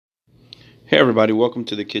Hey everybody, welcome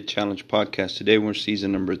to the Kid Challenge podcast. Today we're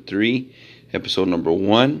season number 3, episode number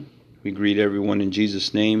 1. We greet everyone in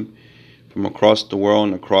Jesus' name from across the world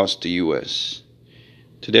and across the U.S.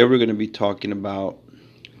 Today we're going to be talking about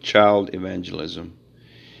child evangelism,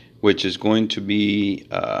 which is going to be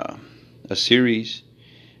a series,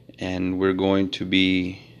 and we're going to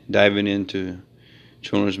be diving into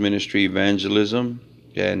children's ministry evangelism,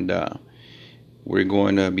 and we're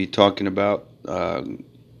going to be talking about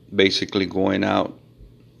basically going out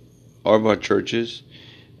of our churches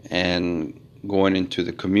and going into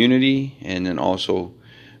the community, and then also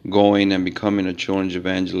going and becoming a children's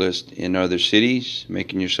evangelist in other cities,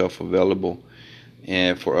 making yourself available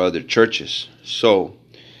and for other churches. So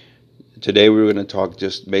today we're going to talk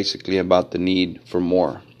just basically about the need for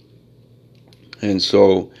more. And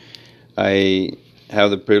so I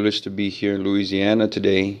have the privilege to be here in Louisiana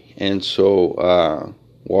today, and so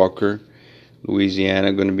Walker,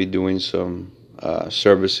 Louisiana, going to be doing some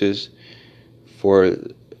services for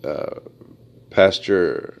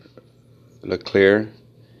Pastor LeClaire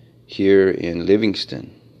here in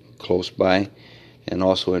Livingston, close by, and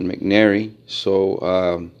also in McNary.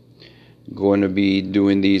 So going to be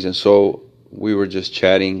doing these, and so we were just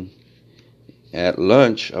chatting at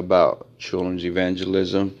lunch about children's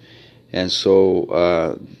evangelism, and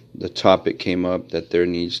so the topic came up that there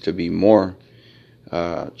needs to be more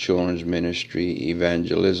children's ministry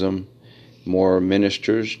evangelism, more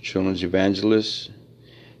ministers, children's evangelists.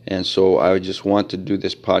 And so I just want to do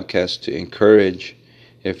this podcast to encourage,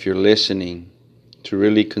 if you're listening, to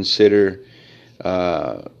really consider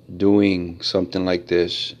doing something like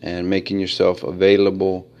this and making yourself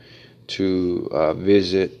available to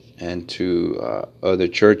visit and to other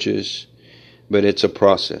churches. But it's a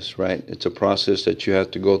process, right? It's a process that you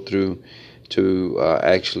have to go through to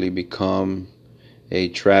actually become a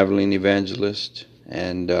traveling evangelist,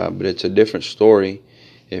 and but it's a different story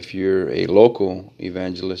if you're a local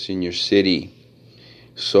evangelist in your city.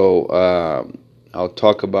 So I'll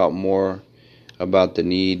talk about more about the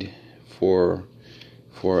need for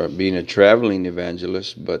being a traveling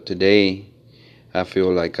evangelist, but today I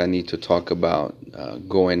feel like I need to talk about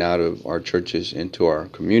going out of our churches into our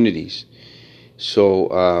communities. So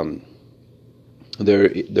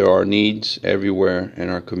there are needs everywhere in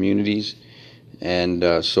our communities. And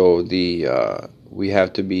so we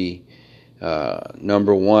have to be,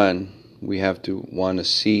 number one, we have to want to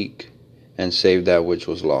seek and save that which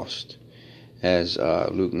was lost, as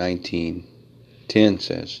Luke 19:10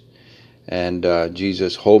 says. And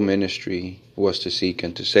Jesus' whole ministry was to seek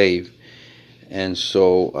and to save. And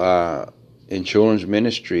so in children's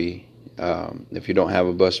ministry, if you don't have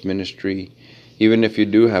a bus ministry, even if you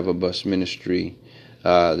do have a bus ministry,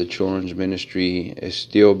 the children's ministry is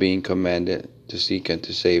still being commanded to seek and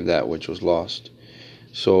to save that which was lost.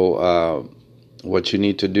 So what you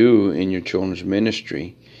need to do in your children's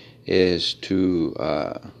ministry is you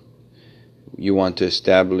want to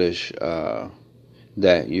establish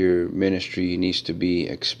that your ministry needs to be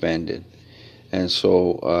expanded. And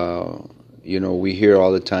so, we hear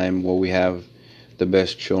all the time, well, we have the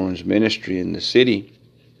best children's ministry in the city.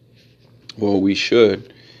 Well, we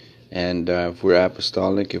should. And if we're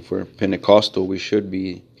apostolic, if we're Pentecostal, we should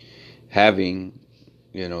be having,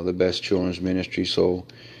 the best children's ministry. So,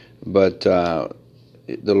 but the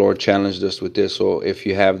Lord challenged us with this. So, if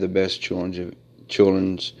you have the best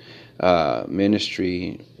children's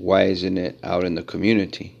ministry, why isn't it out in the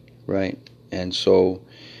community, right? And so,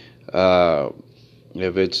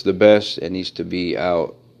 if it's the best, it needs to be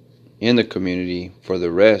out in the community for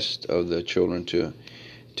the rest of the children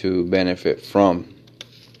to benefit from.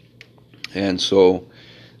 And so,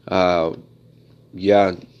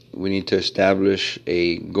 we need to establish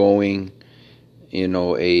a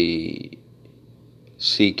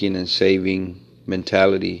seeking and saving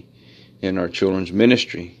mentality in our children's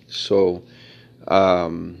ministry. So,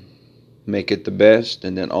 make it the best,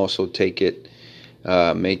 and then also take it,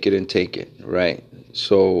 make it and take it, right?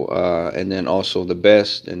 So, and then also the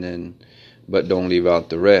best, but don't leave out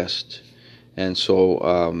the rest. And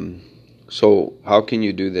so, so how can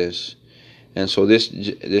you do this? And so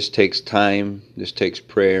this takes time, this takes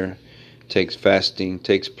prayer, takes fasting,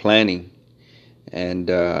 takes planning, and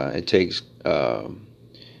it takes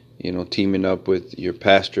teaming up with your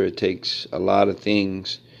pastor. It takes a lot of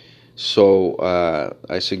things. So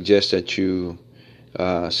I suggest that you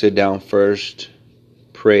sit down first,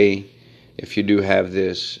 pray. If you do have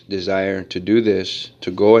this desire to do this,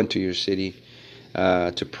 to go into your city,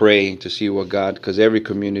 to pray, to see what God, because every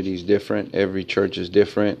community is different, every church is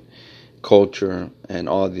different, culture and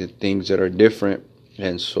all the things that are different.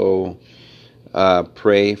 And so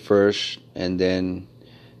pray first, and then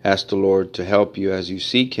ask the Lord to help you as you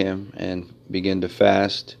seek Him and begin to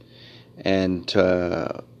fast, and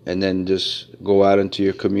then just go out into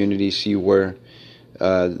your community, see where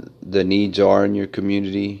the needs are in your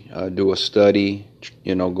community. Do a study,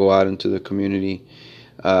 go out into the community,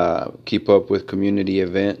 keep up with community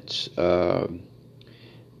events,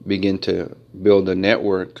 begin to build a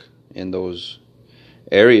network in those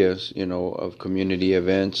areas, of community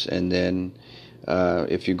events. And then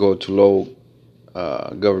if you go to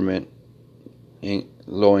government,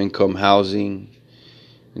 low income housing,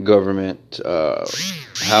 government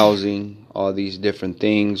housing, all these different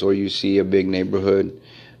things, or you see a big neighborhood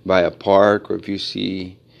by a park, or if you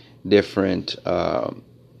see different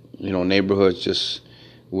neighborhoods just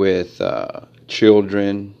with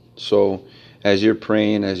children. So as you're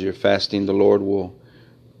praying, as you're fasting, the Lord will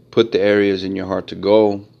put the areas in your heart to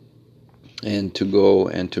go and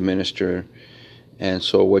to minister. And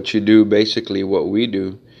so what you do, basically what we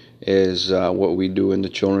do, is what we do in the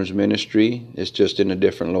children's ministry. It's just in a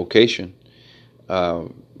different location.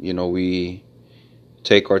 We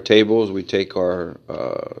take our tables, we take our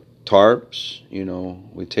tarps,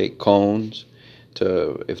 we take cones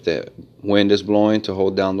to, if the wind is blowing, to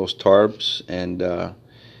hold down those tarps,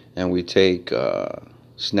 and we take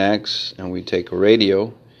snacks, and we take a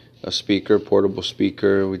radio, a speaker, portable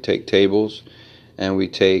speaker. We take tables, and we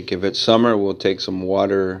take, if it's summer, we'll take some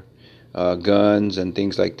water guns and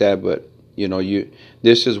things like that. But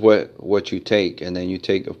this is what you take, and then you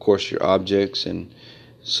take, of course, your objects and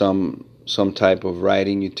some type of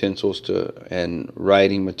writing utensils and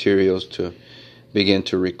writing materials to begin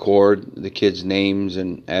to record the kids' names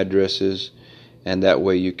and addresses, and that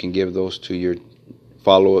way you can give those to your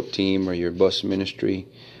follow-up team or your bus ministry.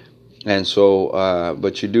 And so,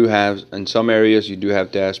 but you do have, in some areas, you do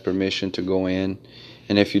have to ask permission to go in.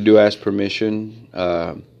 And if you do ask permission,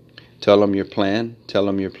 tell them your plan. Tell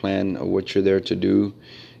them your plan of what you're there to do.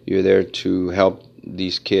 You're there to help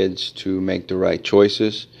these kids to make the right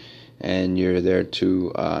choices, and you're there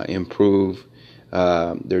to improve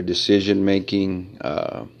their decision making.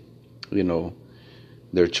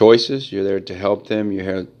 Their choices. You're there to help them. You're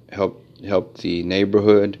here to help the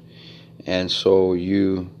neighborhood, and so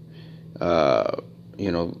you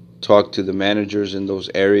talk to the managers in those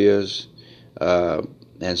areas,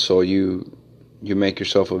 and so you make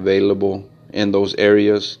yourself available in those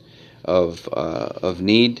areas of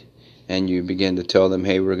need, and you begin to tell them,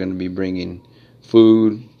 hey, we're going to be bringing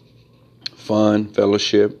food, fun,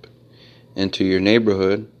 fellowship into your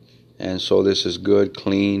neighborhood, and so this is good,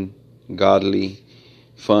 clean, godly,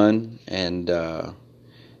 fun. And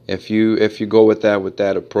if you go with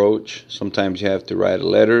that approach, sometimes you have to write a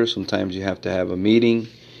letter, sometimes you have to have a meeting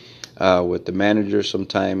with the manager,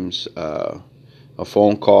 sometimes a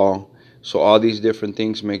phone call. So all these different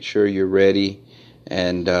things, make sure you're ready.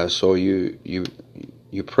 And so you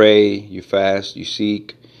pray, you fast, you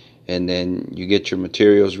seek, and then you get your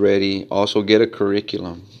materials ready. Also get a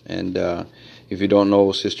curriculum. And if you don't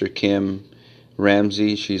know Sister Kim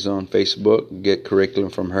Ramsey, she's on Facebook. Get curriculum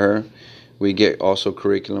from her. We get also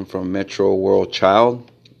curriculum from Metro World Child,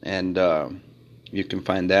 and you can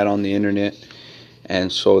find that on the internet.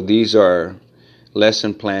 And so these are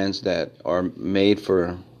lesson plans that are made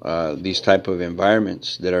for these type of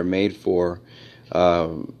environments, that are made for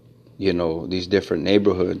these different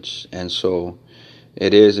neighborhoods. And so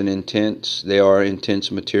they are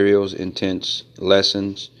intense materials, intense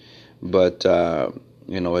lessons, but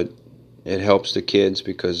it helps the kids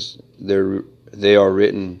because they are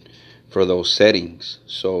written for those settings.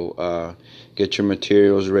 So get your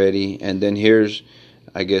materials ready. And then here's,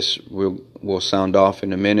 I guess we'll sound off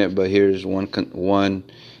in a minute, but here's one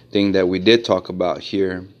thing that we did talk about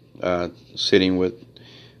here, sitting with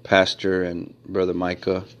Pastor and Brother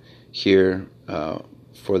Micah here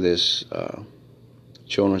for this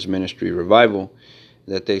children's ministry revival,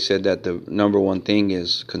 that they said that the number one thing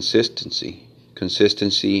is consistency.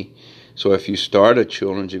 So if you start a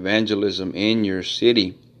children's evangelism in your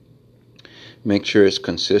city, make sure it's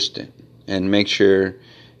consistent, and make sure,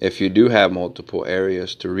 if you do have multiple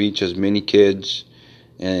areas, to reach as many kids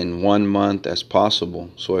in 1 month as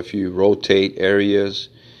possible. So if you rotate areas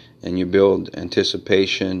and you build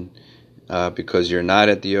anticipation because you're not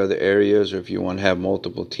at the other areas, or if you want to have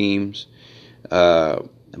multiple teams, you're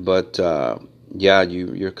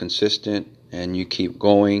consistent and you keep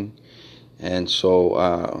going. And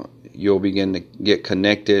so you'll begin to get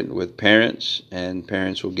connected with parents, and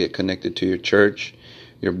parents will get connected to your church,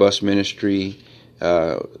 your bus ministry.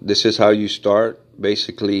 This is how you start,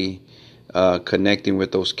 basically connecting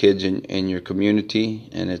with those kids in your community,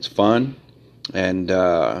 and it's fun. And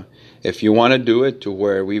if you want to do it to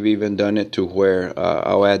where we've even done it to where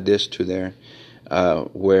I'll add this to there,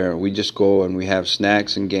 where we just go and we have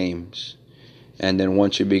snacks and games. And then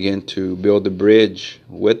once you begin to build a bridge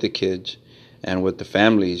with the kids and with the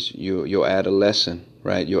families, you'll add a lesson,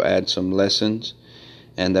 right? You'll add some lessons,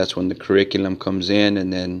 and that's when the curriculum comes in.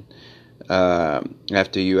 And then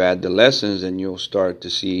after you add the lessons, then you'll start to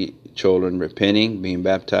see children repenting, being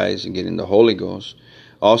baptized, and getting the Holy Ghost.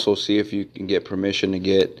 Also, see if you can get permission to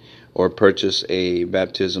get or purchase a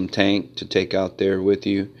baptism tank to take out there with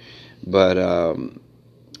you. But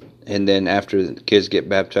and then after the kids get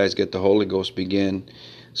baptized, get the Holy Ghost, begin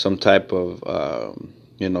some type of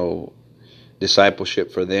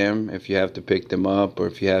discipleship for them. If you have to pick them up, or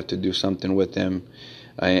if you have to do something with them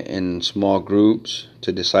in small groups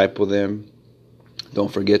to disciple them,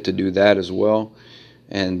 don't forget to do that as well.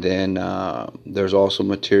 And then there's also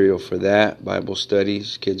material for that, Bible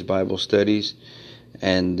studies, kids' Bible studies.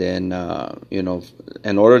 And then,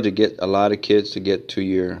 in order to get a lot of kids to get to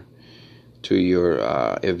your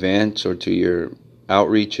events or to your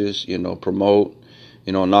outreaches, promote,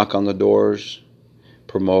 knock on the doors,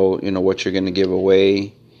 promote, what you're going to give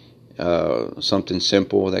away, something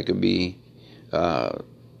simple that could be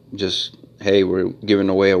just, hey, we're giving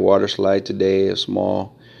away a water slide today, a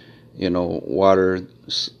small, water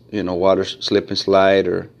slip and slide,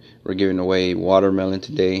 or we're giving away watermelon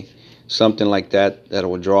today, something like that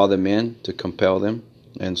will draw them in to compel them.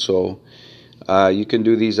 And so you can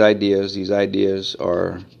do these ideas. These ideas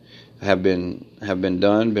have been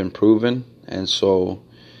done, been proven, and so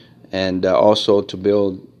also to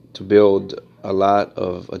build a lot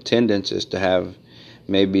of attendance is to have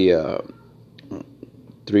maybe a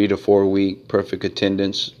 3 to 4 week perfect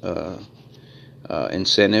attendance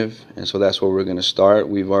incentive. And so that's where we're going to start.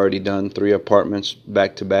 We've already done 3 apartments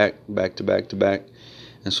back to back,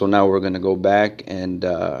 and so now we're going to go back and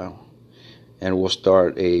we'll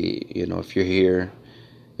start if you're here,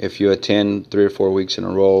 if you attend 3 or 4 weeks in a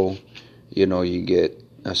row, you get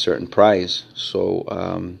a certain prize.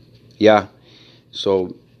 So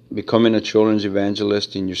so becoming a children's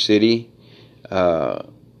evangelist in your city,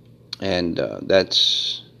 and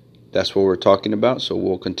that's what we're talking about. So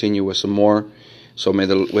we'll continue with some more. So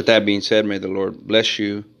with that being said, may the Lord bless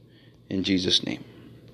you in Jesus' name.